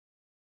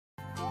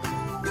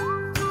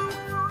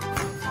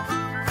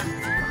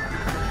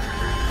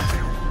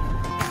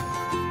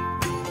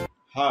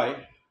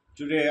Hi,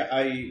 today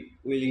I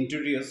will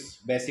introduce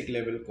basic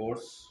level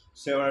course,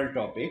 several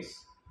topics,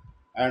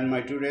 and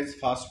my today's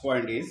first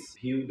point is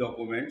view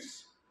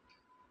documents.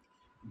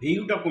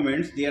 View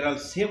documents, there are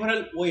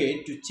several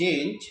ways to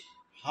change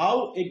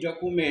how a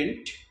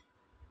document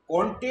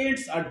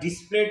contents are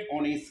displayed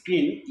on a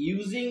screen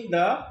using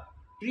the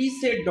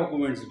preset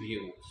documents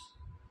views.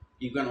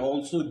 You can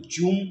also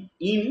zoom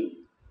in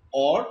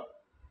or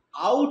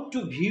out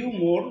to view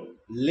more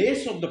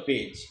less of the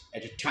page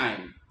at a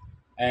time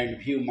and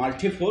view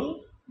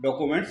multiple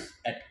documents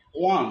at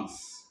once.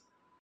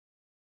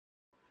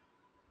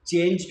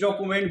 Change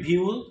document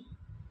view,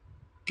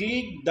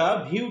 click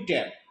the view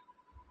tab.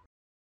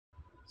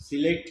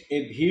 Select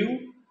a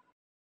view.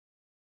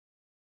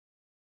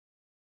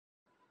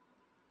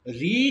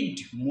 Read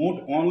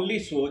mode only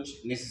shows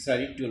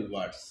necessary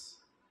toolbars,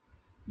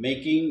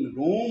 making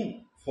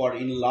room for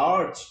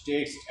enlarged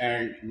text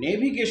and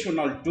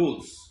navigational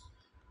tools.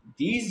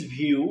 These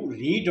view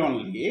read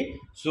only,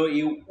 so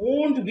you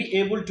won't be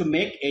able to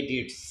make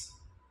edits.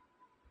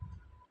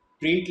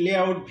 Print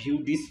layout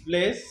view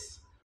displays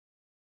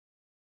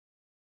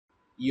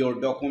your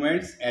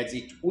documents as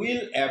it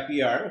will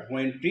appear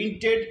when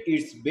printed.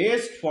 It's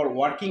best for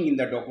working in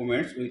the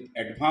documents with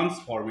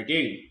advanced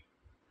formatting.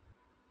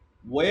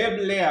 Web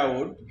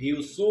layout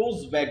view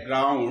shows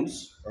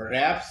backgrounds,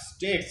 wraps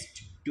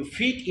text to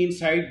fit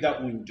inside the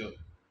window,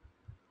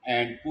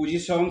 and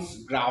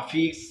positions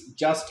graphics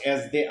just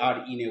as they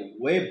are in a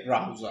web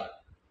browser.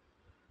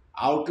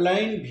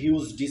 Outline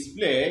views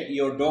display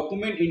your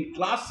document in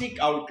classic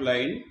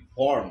outline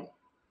form.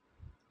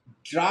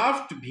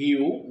 Draft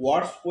view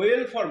works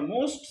well for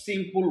most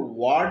simple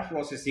word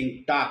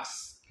processing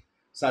tasks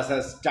such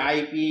as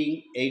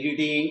typing,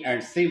 editing,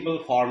 and simple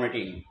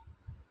formatting.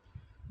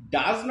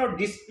 Does not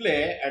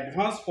display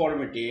advanced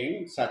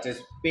formatting such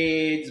as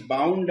page,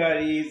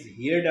 boundaries,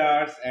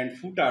 headers, and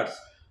footers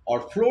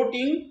or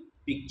floating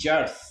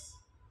pictures.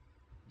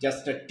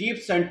 Just a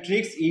tips and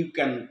tricks you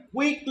can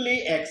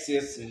quickly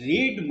access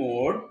read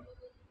mode,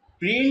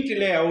 print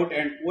layout,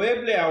 and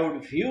web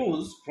layout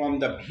views from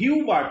the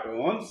view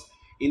buttons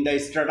in the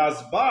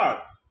status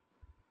bar.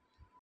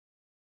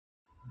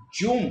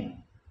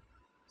 Zoom.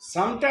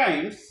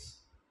 Sometimes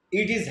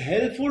it is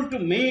helpful to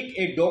make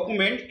a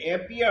document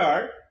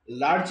appear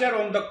larger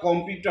on the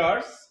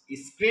computer's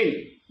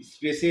screen,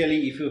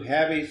 especially if you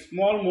have a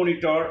small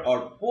monitor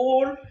or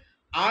poor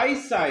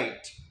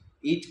eyesight.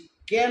 It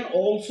can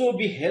also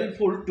be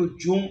helpful to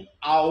zoom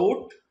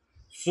out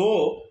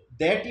so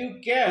that you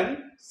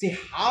can see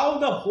how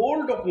the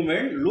whole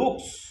document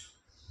looks.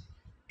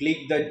 Click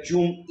the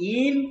zoom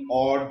in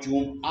or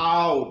zoom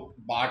out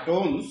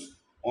buttons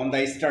on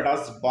the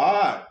status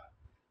bar.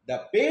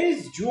 The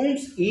page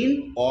zooms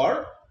in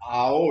or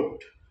out.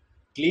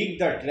 Click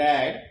the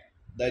drag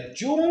the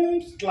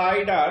zoom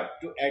slider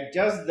to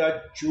adjust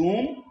the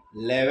zoom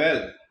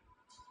level.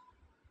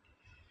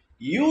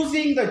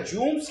 Using the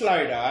zoom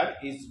slider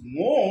is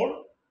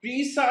more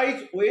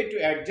precise way to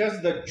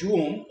adjust the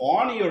zoom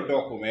on your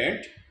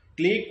document.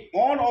 Click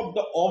on of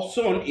the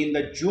option in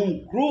the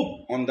zoom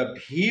group on the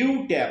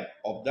view tab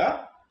of the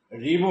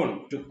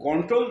ribbon to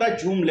control the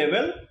zoom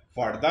level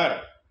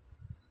further.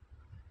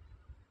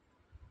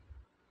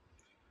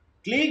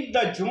 Click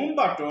the zoom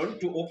button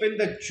to open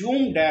the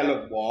zoom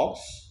dialog box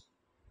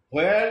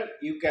where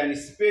you can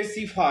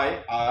specify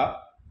a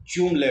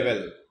zoom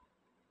level.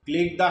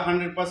 Click the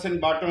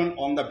 100% button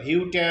on the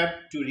view tab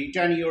to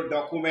return your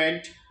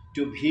document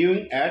to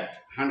viewing at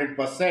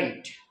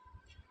 100%.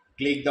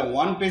 Click the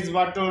one page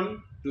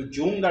button to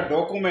zoom the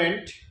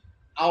document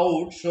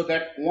out so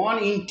that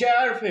one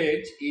entire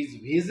page is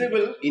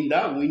visible in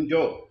the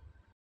window.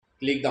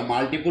 Click the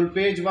multiple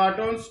page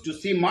buttons to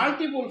see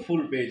multiple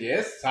full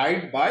pages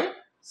side by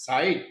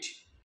side.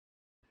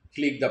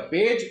 Click the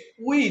page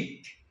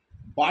width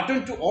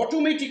button to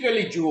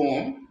automatically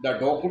zoom the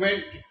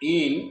document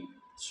in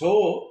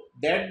so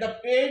that the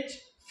page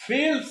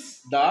fills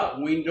the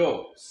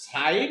window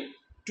side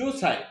to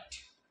side.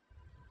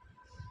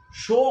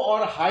 Show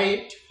or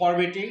hide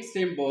formatting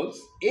symbols.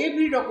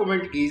 Every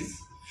document is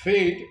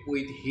filled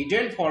with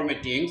hidden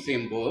formatting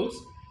symbols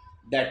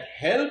that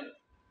help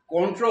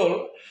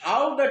control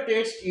how the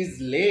text is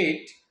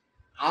laid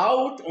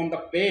out on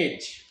the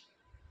page.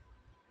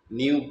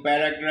 New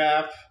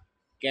paragraph,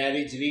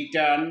 carriage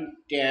return,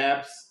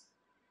 tabs,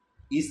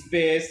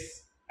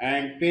 space,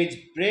 and page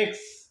breaks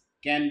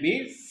can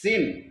be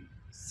seen,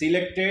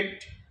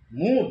 selected,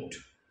 moved,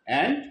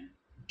 and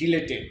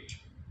deleted.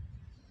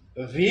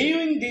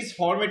 Viewing these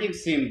formatting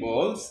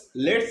symbols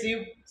lets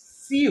you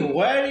see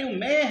where you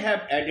may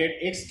have added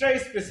extra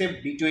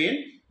spaces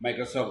between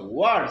Microsoft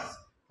words,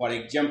 for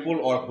example,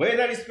 or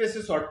whether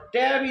spaces or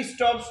tab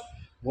stops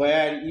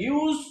were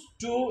used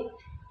to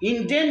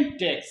indent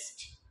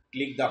text.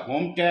 Click the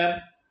Home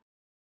tab,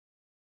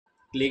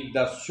 click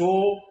the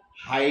Show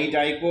Hide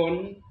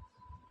icon.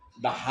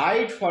 The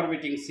hide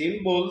formatting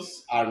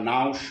symbols are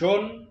now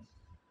shown.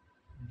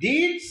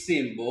 These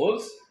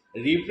symbols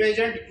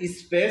represent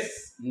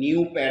space,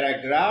 new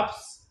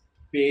paragraphs,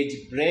 page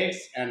breaks,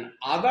 and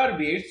other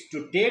bits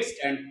to text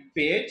and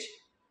page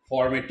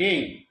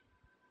formatting.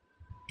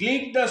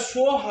 Click the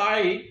Show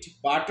Height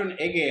button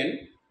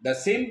again. The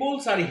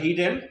symbols are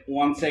hidden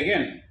once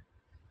again.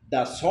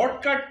 The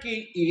shortcut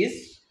key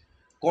is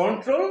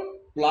Ctrl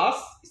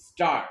plus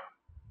Start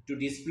to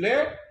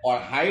display or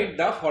hide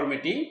the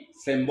formatting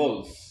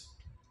symbols.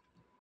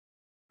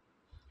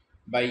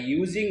 By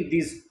using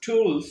these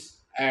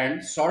tools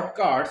and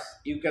shortcuts,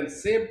 you can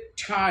save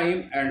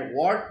time and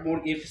work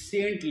more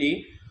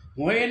efficiently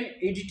when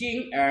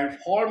editing and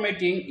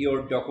formatting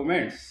your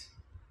documents.